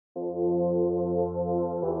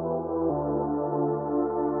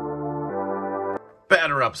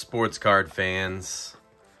Batter up, sports card fans.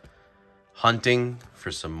 Hunting for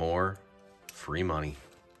some more free money.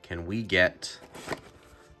 Can we get a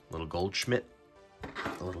little Goldschmidt,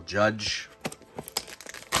 a little Judge?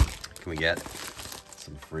 Can we get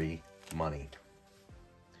some free money?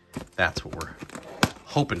 That's what we're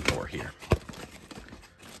hoping for here.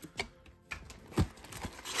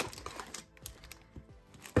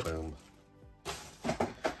 Boom.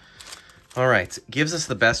 All right, gives us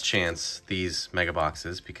the best chance, these mega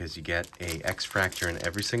boxes, because you get a X-Fractor in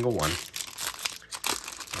every single one.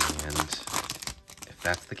 And if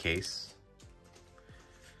that's the case,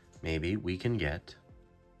 maybe we can get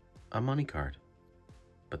a money card.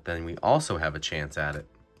 But then we also have a chance at it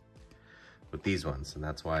with these ones, and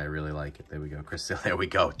that's why I really like it. There we go, Chris. There we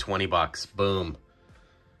go, 20 bucks. Boom.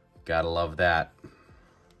 Gotta love that.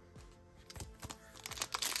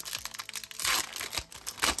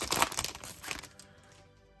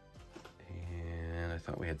 I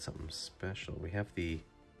thought we had something special. We have the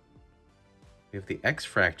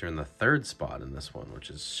X-Fractor in the third spot in this one, which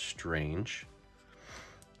is strange.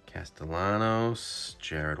 Castellanos,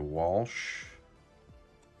 Jared Walsh,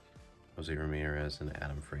 Jose Ramirez, and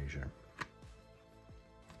Adam Frazier.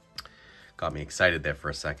 Got me excited there for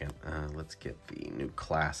a second. Let's get the new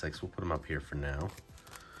classics. We'll put them up here for now.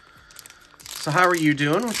 So how are you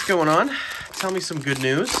doing? What's going on? Tell me some good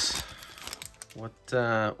news. What,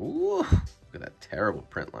 ooh. Look at that terrible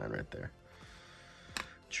print line right there.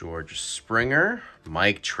 George Springer,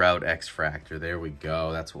 Mike Trout X-Fractor. There we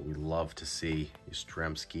go. That's what we love to see.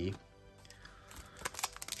 Yastrzemski.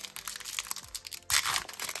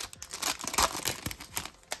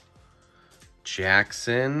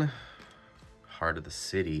 Jackson, Heart of the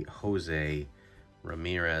City, Jose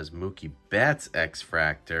Ramirez, Mookie Betts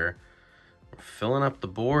X-Fractor. We're filling up the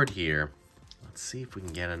board here. Let's see if we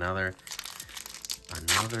can get another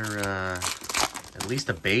at least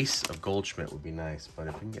a base of Goldschmidt would be nice, but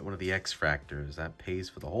if we can get one of the X-Fractors, that pays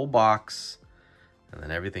for the whole box, and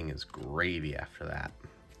then everything is gravy after that.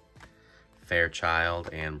 Fairchild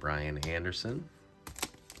and Brian Anderson.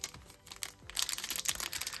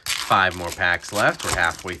 5 more packs left. We're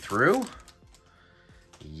halfway through.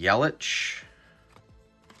 Yelich.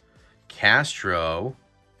 Castro,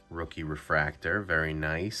 rookie refractor, very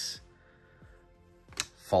nice.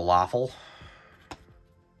 Falafel.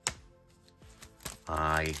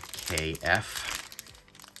 IKF.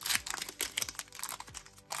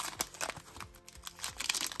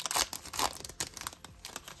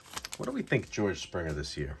 What do we think George Springer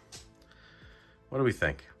this year? What do we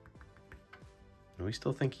think? Do we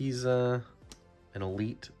still think he's an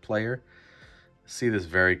elite player? I see this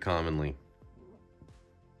very commonly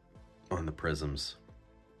on the Prisms.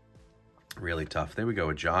 Really tough. There we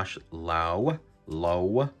go. Josh Lowe,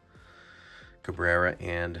 Cabrera,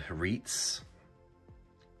 and Reitz.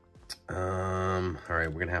 All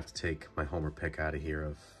right, we're gonna have to take my homer pick out of here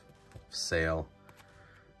of Sale.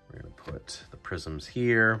 We're gonna put the Prisms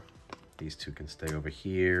here. These two can stay over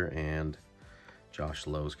here, and Josh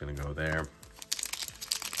Lowe's gonna go there.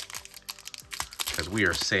 Because we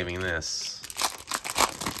are saving this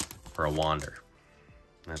for a Wander.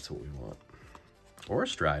 That's what we want. Or a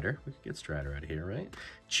Strider. We could get Strider out of here, right?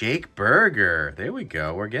 Jake Berger. There we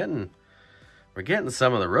go. We're getting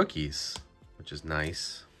some of the rookies, which is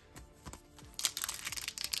nice.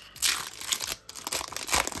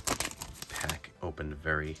 Pack opened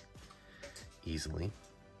very easily.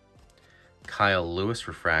 Kyle Lewis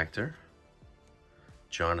Refractor.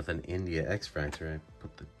 Jonathan India X-Fractor. I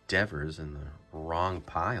put the Devers in the wrong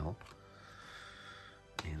pile.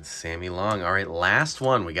 And Sammy Long. All right, last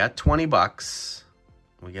one. We got 20 bucks.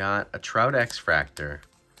 We got a Trout X-Fractor.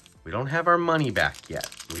 We don't have our money back yet.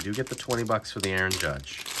 We do get the 20 bucks for the Aaron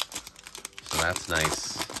Judge. So that's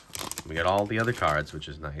nice. We got all the other cards, which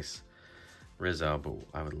is nice. Rizzo, but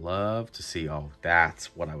I would love to see, oh,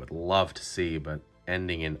 that's what I would love to see, but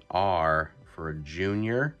ending in R for a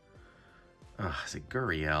junior. Is it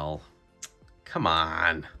Gurriel? Come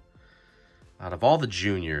on. Out of all the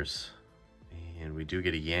juniors, and we do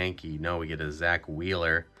get a Yankee. No, we get a Zach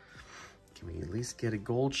Wheeler. Can we at least get a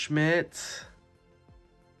Goldschmidt?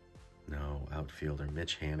 No, outfielder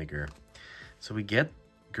Mitch Haniger. So we get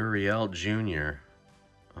Gurriel Jr.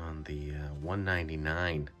 on the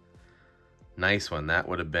 199. Nice one. That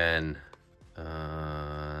would have been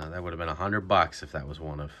 $100 if that was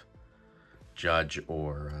one of Judge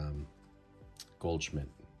or Goldschmidt.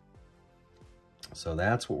 So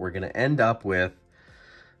that's what we're going to end up with.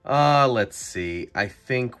 Let's see. I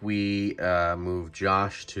think we move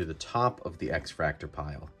Josh to the top of the X-Fractor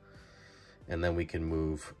pile. And then we can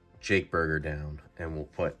move Jake Berger down, and we'll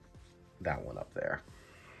put that one up there.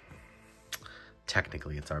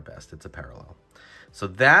 technically it's our best. It's a parallel. So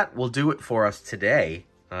that will do it for us today.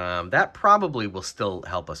 That probably will still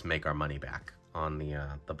help us make our money back on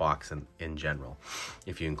the box in general,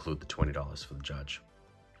 if you include the $20 for the judge.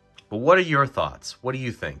 But what are your thoughts? What do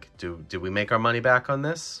you think? Did we make our money back on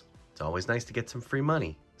this? It's always nice to get some free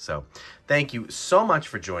money. So thank you so much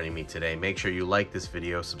for joining me today. Make sure you like this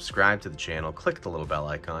video, subscribe to the channel, click the little bell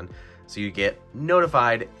icon so you get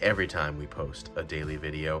notified every time we post a daily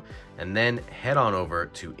video. And then head on over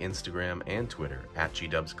to Instagram and Twitter at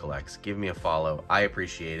GDubsCollects. Give me a follow. I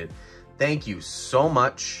appreciate it. Thank you so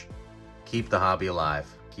much. Keep the hobby alive.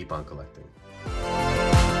 Keep on collecting.